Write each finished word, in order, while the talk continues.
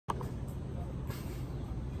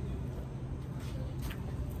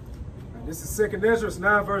This is 2 Ezra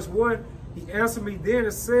 9 verse 1. He answered me then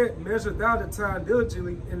and said, measure thou the time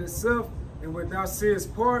diligently in itself, and when thou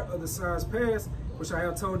seest part of the signs past, which I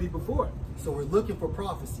have told thee before. So we're looking for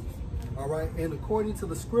prophecies, all right? And according to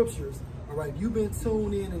the scriptures, all right, you've been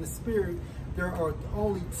tuned in the spirit, there are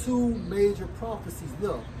only 2 major prophecies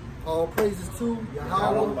left. All praises to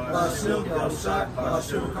Yahweh, Ba'ashem, Yahushua,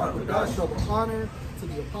 Ba'ashem, Kakodash. Double honor to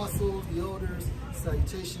the apostles, the elders.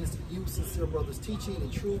 Salutations to you, sincere brothers, teaching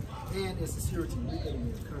in truth and in sincerity.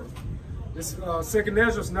 This is 2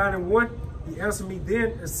 Ezra 9 and 1. He answered me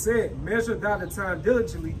then and said, measure thou the time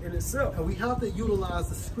diligently in itself. And we have to utilize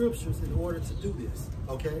the scriptures in order to do this.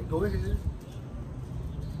 Okay, go ahead.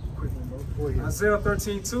 Go ahead. Isaiah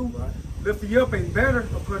 13:2. Right. Lift ye up a banner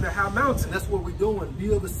upon the high mountain. And that's what we're doing.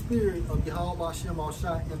 Build the spirit of Yahweh Ba'ashem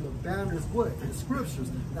Al-Shai, and the banner is what? The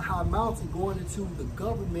scriptures. The high mountain going into the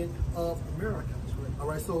government of America. All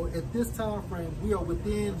right, so at this time frame, we are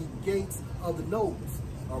within the gates of the nobles.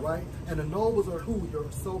 All right, and the nobles are who? Your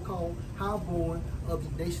so-called highborn of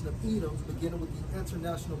the nation of Edom, beginning with the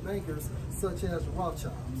international bankers such as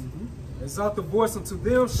Rothschilds. Exalt the voice unto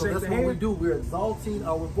them, So shake that's the what hand. we do. We're exalting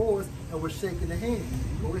our voice and we're shaking the hand.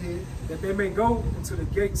 Go ahead. That they may go into the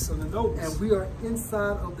gates of the nobles. And we are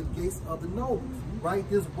inside of the gates of the nobles, right?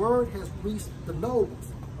 This word has reached the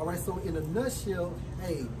nobles. All right, so in a nutshell,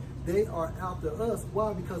 hey, they are after us.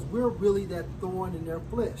 Why? Because we're really that thorn in their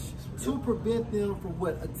flesh to prevent them from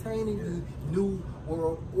what? Attaining the new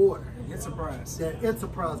world order. Enterprise. That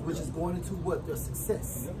enterprise, which is going into what? Their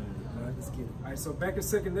success. All right, let's get it. All right, so back in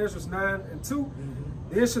 2 Ezra 9 and 2,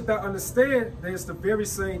 then should thou understand that it's the very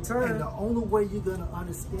same time. And the only way you're going to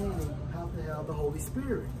understand it, you have to have the Holy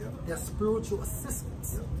Spirit. That spiritual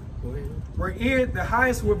assistance. Go ahead. Wherein the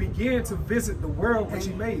highest will begin to visit the world which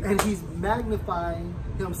he made. And he's magnifying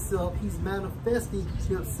himself, he's manifesting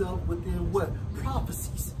himself within what?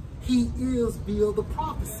 Prophecies. He is via the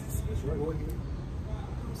prophecies. That's right. Go ahead.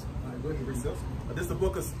 All right, go ahead. This is the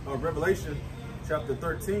book of Revelation, chapter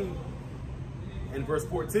 13 and verse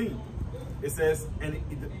 14. It says, and it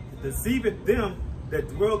deceiveth them that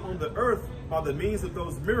dwell on the earth by the means of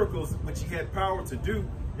those miracles which he had power to do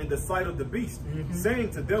in the sight of the beast,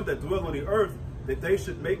 saying to them that dwell on the earth that they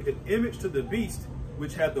should make an image to the beast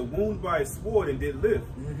which had the wound by a sword and did live.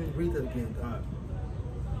 Read that again.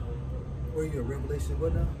 Where are you at? Revelation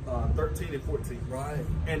what now? 13 and 14. Right.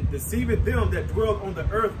 And deceiveth them that dwell on the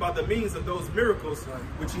earth by the means of those miracles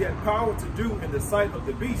which he had power to do in the sight of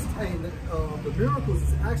the beast. Hey, the miracles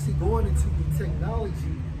is actually going into the technology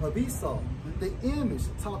of Esau. The image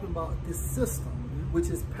talking about this system, which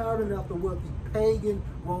is patterned after what the pagan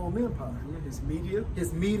Roman Empire. His media.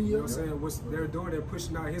 His media. You know what I'm saying? What they're doing, they're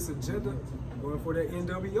pushing out his agenda, going for that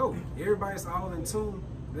NWO. Everybody's all in tune.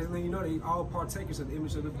 They're letting you know they all partakers of the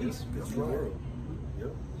image of the beast. That's right.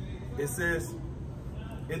 Yep. It says,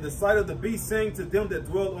 in the sight of the beast, saying to them that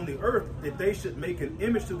dwell on the earth, that they should make an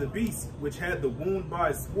image to the beast, which had the wound by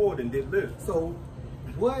a sword and did live. So,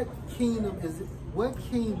 what kingdom is it? What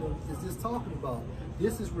kingdom is this talking about?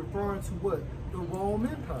 This is referring to what? The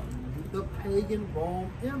Roman Empire, the pagan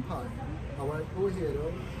Rome Empire. All right, go ahead.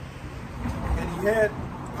 And he had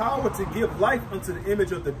power to give life unto the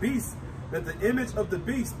image of the beast, that the image of the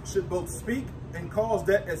beast should both speak and cause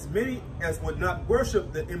that as many as would not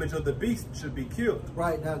worship the image of the beast should be killed.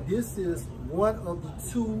 Right, now this is one of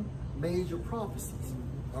the 2 major prophecies.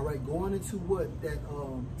 All right, going into what? That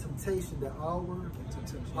temptation, the hour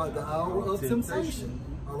of temptation.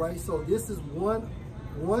 All right, so this is one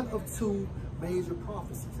of 2 major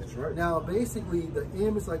prophecies. That's right. Now, basically, the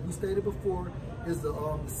image, like we stated before, is the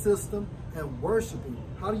system and worshiping.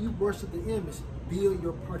 How do you worship the image? Via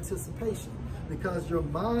your participation, because your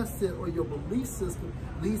mindset or your belief system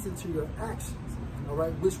leads into your actions. All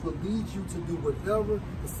right, which will lead you to do whatever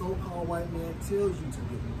the so-called white man tells you to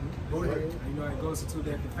do. Go ahead. You know, it goes into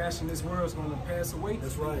that the fashion in this world is going to pass away.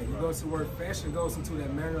 That's right. It goes to where fashion goes into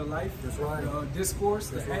that manner of life. That's right. The discourse,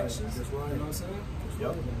 That's the right. actions. That's right. You know what I'm saying?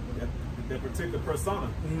 Yep. That particular persona,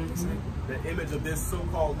 the image of this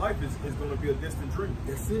so-called life is going to be a distant dream.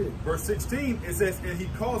 That's it. Verse 16, it says, and he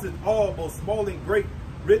causeth all, both small and great,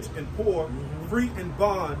 rich and poor, free and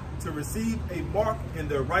bond, to receive a mark in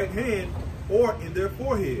their right hand or in their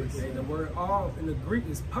foreheads. Okay, the word all in the Greek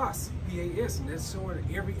is pas, P-A-S, and that's showing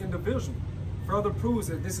every individual. Further proves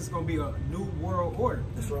that this is going to be a new world order.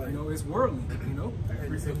 That's right. You know, it's worldly, you know.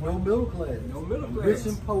 And no middle class. No middle class.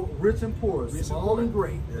 Rich and poor, small and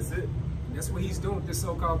great. That's it. And that's what he's doing with this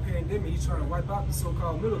so-called pandemic. He's trying to wipe out the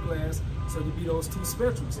so-called middle class so to be those 2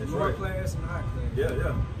 spectrums, the lower class and high class.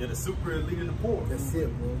 Yeah, the super elite and the poor. That's it,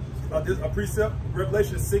 bro. A precept,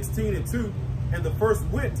 Revelation 16 and 2, And the first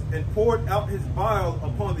went and poured out his vial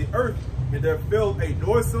upon the earth, and there fell a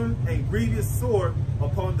noisome and grievous sword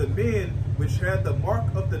upon the men which had the mark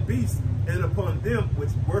of the beast, and upon them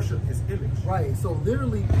which worship his image. Right, so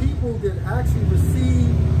literally people that actually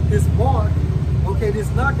receive this mark, okay, this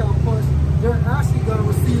knockout punch, they're actually going to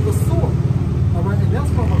receive a sword. All right, and that's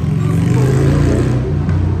from a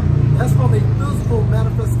physical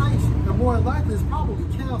manifestation. And more than likely, it's probably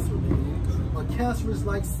cancer, man. A cancerous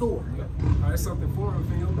like sword. That's something foreign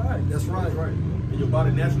for your body. That's right. That's right. And your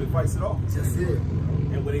body naturally fights it off. That's it.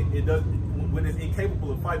 And when it's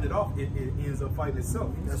incapable of fighting it off, it ends up fighting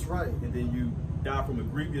itself. That's right. And then you die from a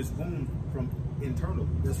grievous wound from internal.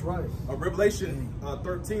 That's right. Revelation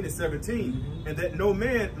 13 and 17, and that no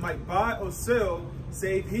man might buy or sell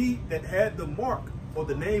save he that had the mark or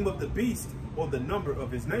the name of the beast or the number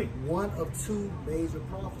of his name. One of two major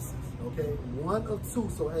prophecies, okay? One of two.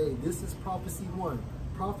 So, hey, this is prophecy one.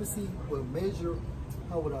 Prophecy with major,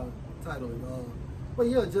 how would I title it? But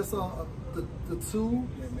yeah, just the two.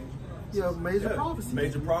 Yeah, major prophecy.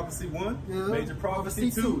 Major prophecy one, major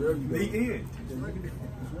prophecy two. The end.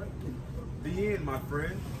 The end, my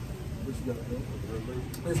friend. What you got, man?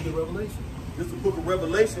 Let's get Revelation. This is the book of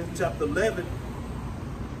Revelation, chapter 11.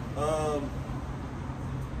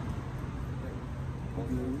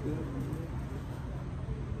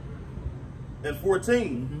 And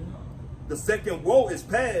 14. The second woe is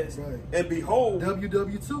past, and behold,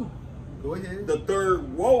 WW2. Go ahead. The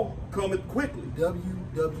third woe cometh quickly.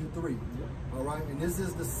 WW3. All right, and this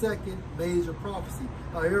is the second major prophecy.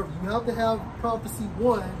 However, you have to have prophecy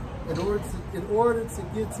one in order to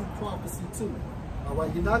get to prophecy two. All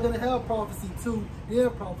right, you're not going to have prophecy two, then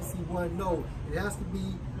prophecy one. No, it has to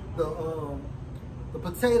be the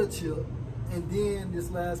potato chip, and then this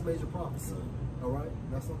last major prophecy. All right,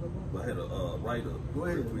 that's something. I had a writer. Go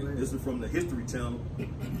ahead. This is from the History Channel,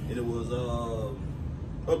 and it was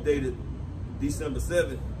updated December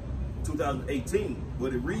 7th, 2018.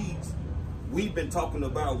 But it reads, "We've been talking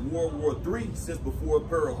about World War III since before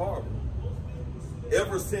Pearl Harbor.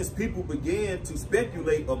 Ever since people began to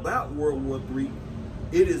speculate about World War III,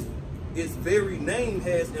 its very name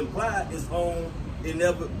has implied its own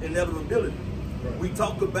inevitability. Right. We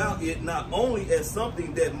talk about it not only as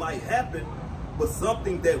something that might happen, but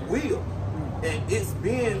something that will. And it's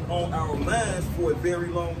been on our minds for a very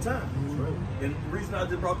long time." Right. And the reason I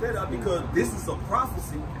just brought that up, because this is a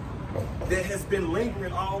prophecy that has been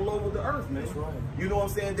lingering all over the earth, man. That's right. You know what I'm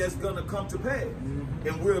saying? That's gonna come to pass.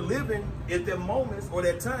 And we're living at that moments or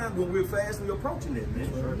that time when we're fastly approaching it, man.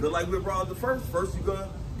 Because like we brought the first you're gonna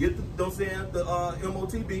get the, the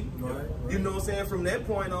MOTB. Right. You know what I'm saying? From that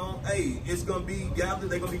point on, hey, it's gonna be gathered.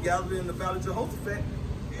 They're gonna be gathered in the Valley of Jehoshaphat,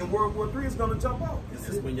 and World War III is gonna jump out.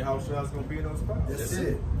 That's when your house is gonna be in those spots. That's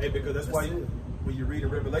it. Hey, because that's why when you read in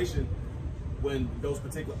Revelation, when those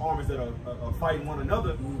particular armies that are fighting one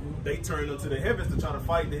another, they turn up to the heavens to try to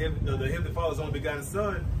fight the Heavenly Father's only begotten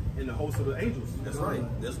Son and the host of the angels. That's right.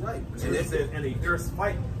 That's right. And it says, and a fierce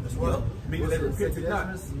fight. That's right. Meaning they repented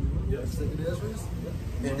not. Yes.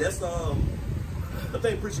 And that's I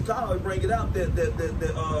think Preacher Kyle bring it out that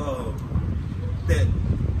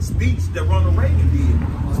speech that Ronald Reagan did,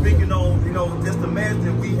 speaking on, just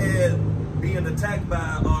imagine we had being attacked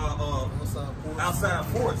by outside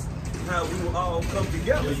force, how we will all come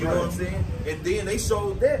together. You know what I'm saying? And then they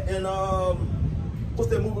showed that in what's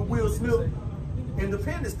that movie, Will Smith,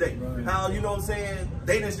 Independence Day. Right. How, you know what I'm saying,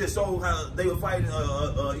 they didn't just show how they were fighting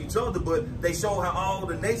each other, but they show how all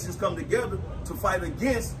the nations come together to fight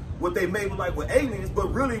against what they made like with aliens,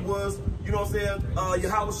 but really was, you know what I'm saying,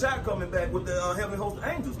 Yahweh Shai coming back with the heavenly host of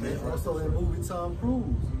angels, man. Also in movie Tom Cruise,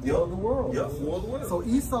 War of the World. Yeah, War of the World. So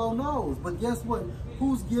Esau knows, but guess what?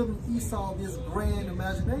 Who's giving Esau this grand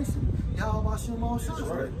imagination? Yahweh Shai. That's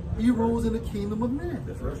right. He rules in the kingdom of men.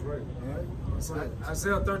 That's right. Right.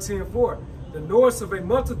 Isaiah 13:4. The noise of a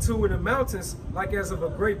multitude in the mountains, like as of a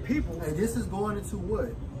great people. And this is going into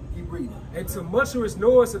what? Keep reading. And tumultuous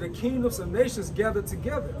noise of the kingdoms of nations gathered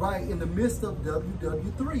together. Right, in the midst of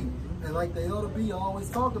WW3. And like the Elder B always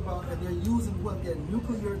talked about, and they're using what? That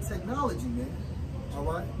nuclear technology, man. All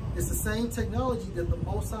right? It's the same technology that the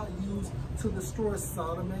Most High used to destroy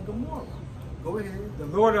Sodom and Gomorrah. Go ahead. The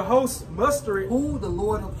Lord of hosts mustered. Who? The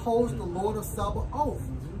Lord of hosts, the Lord of Sabaoth.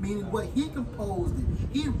 Meaning what? He composed it.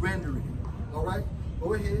 He rendered it. All right?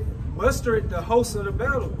 Go ahead. Mustered the hosts of the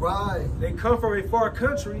battle. Right. They come from a far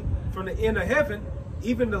country, from the end of heaven,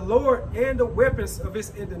 even the Lord and the weapons of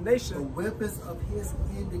his indignation. The weapons of his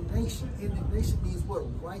indignation. Indignation means what?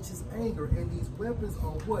 Righteous anger. And these weapons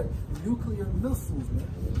are what? Nuclear missiles, man.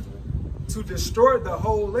 To destroy the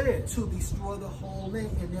whole land. To destroy the whole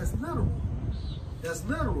land. And that's literal. That's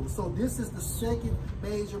literal. So this is the second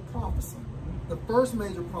major prophecy. The first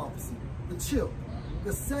major prophecy, the chip.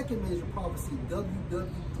 The second major prophecy,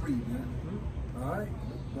 WW3, man. All right?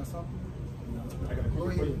 That's something? I got a Go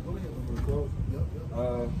ahead. Go ahead.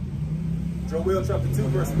 Yep. Joel chapter 2,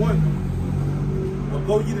 verse 1.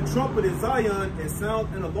 Blow ye the trumpet in Zion and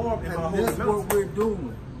sound an alarm in my holy That's mountain. what we're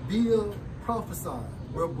doing. Via prophesying.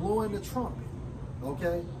 We're blowing the trumpet.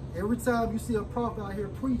 Okay? Every time you see a prophet out here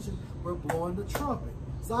preaching, we're blowing the trumpet.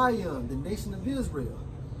 Zion, the nation of Israel.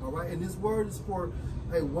 All right? And this word is for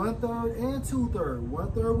a 1/3 and 2/3.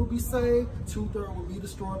 1/3 will be saved, 2/3 will be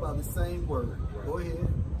destroyed by the same word. Right. Go ahead.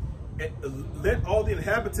 And let all the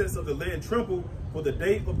inhabitants of the land tremble, for the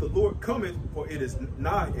day of the Lord cometh, for it is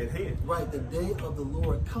nigh at hand. Right, the day of the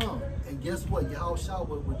Lord come. And guess what? Yahushua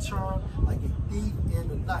will return like a thief in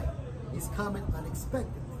the night. He's coming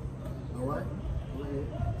unexpectedly. All right? Go ahead.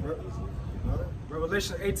 All right.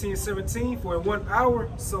 Revelation 18:17, for in 1 hour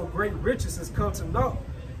so great riches is come to naught,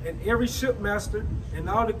 and every shipmaster and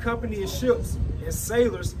all the company of ships and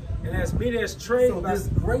sailors and as many as trade So by this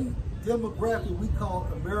great demographic we call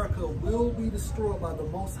America will be destroyed by the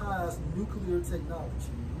Most High's nuclear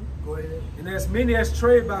technology. Go ahead. and as many as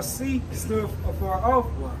trade by sea stood afar off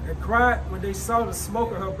and cried when they saw the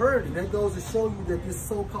smoke of her And burning. that goes to show you that this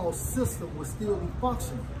so-called system will still be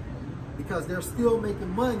functioning because they're still making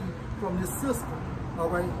money from this system, all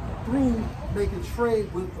right, through making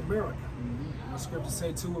trade with America. The scriptures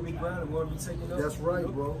say two will be grounded, one will be taken up. That's right,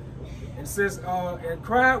 bro. And it says, and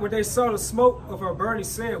cried when they saw the smoke of her burning,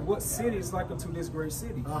 saying, what city is like unto this great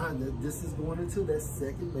city? This is going into that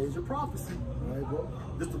second major prophecy. All right, bro.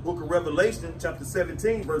 This is the book of Revelation, chapter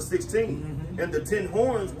 17, verse 16. And the 10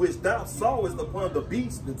 horns which thou sawest upon the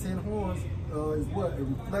beast. The 10 horns is what? A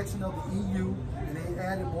reflection of the EU, and they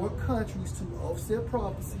added more countries to offset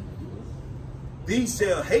prophecy. These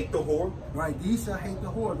shall hate the whore, Right, these shall hate the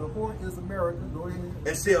whore. The whore is America. Go ahead.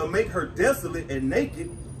 and shall make her desolate and naked,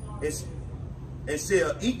 and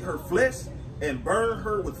shall eat her flesh, and burn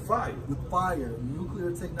her with fire. With fire,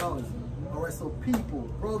 nuclear technology. All right, so people,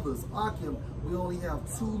 brothers, Akim, we only have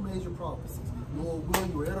 2 major prophecies. Lord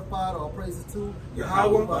willing, you are edified. All praises to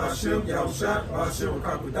Yahweh, Ba'ashem, Yahushua, Ba'ashem,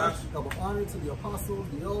 Rakakudash. Double honor to the apostles,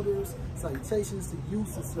 the elders. Salutations to you,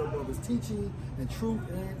 sincere brothers, teaching in truth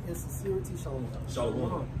and in sincerity. Shalom.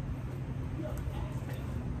 Shalom.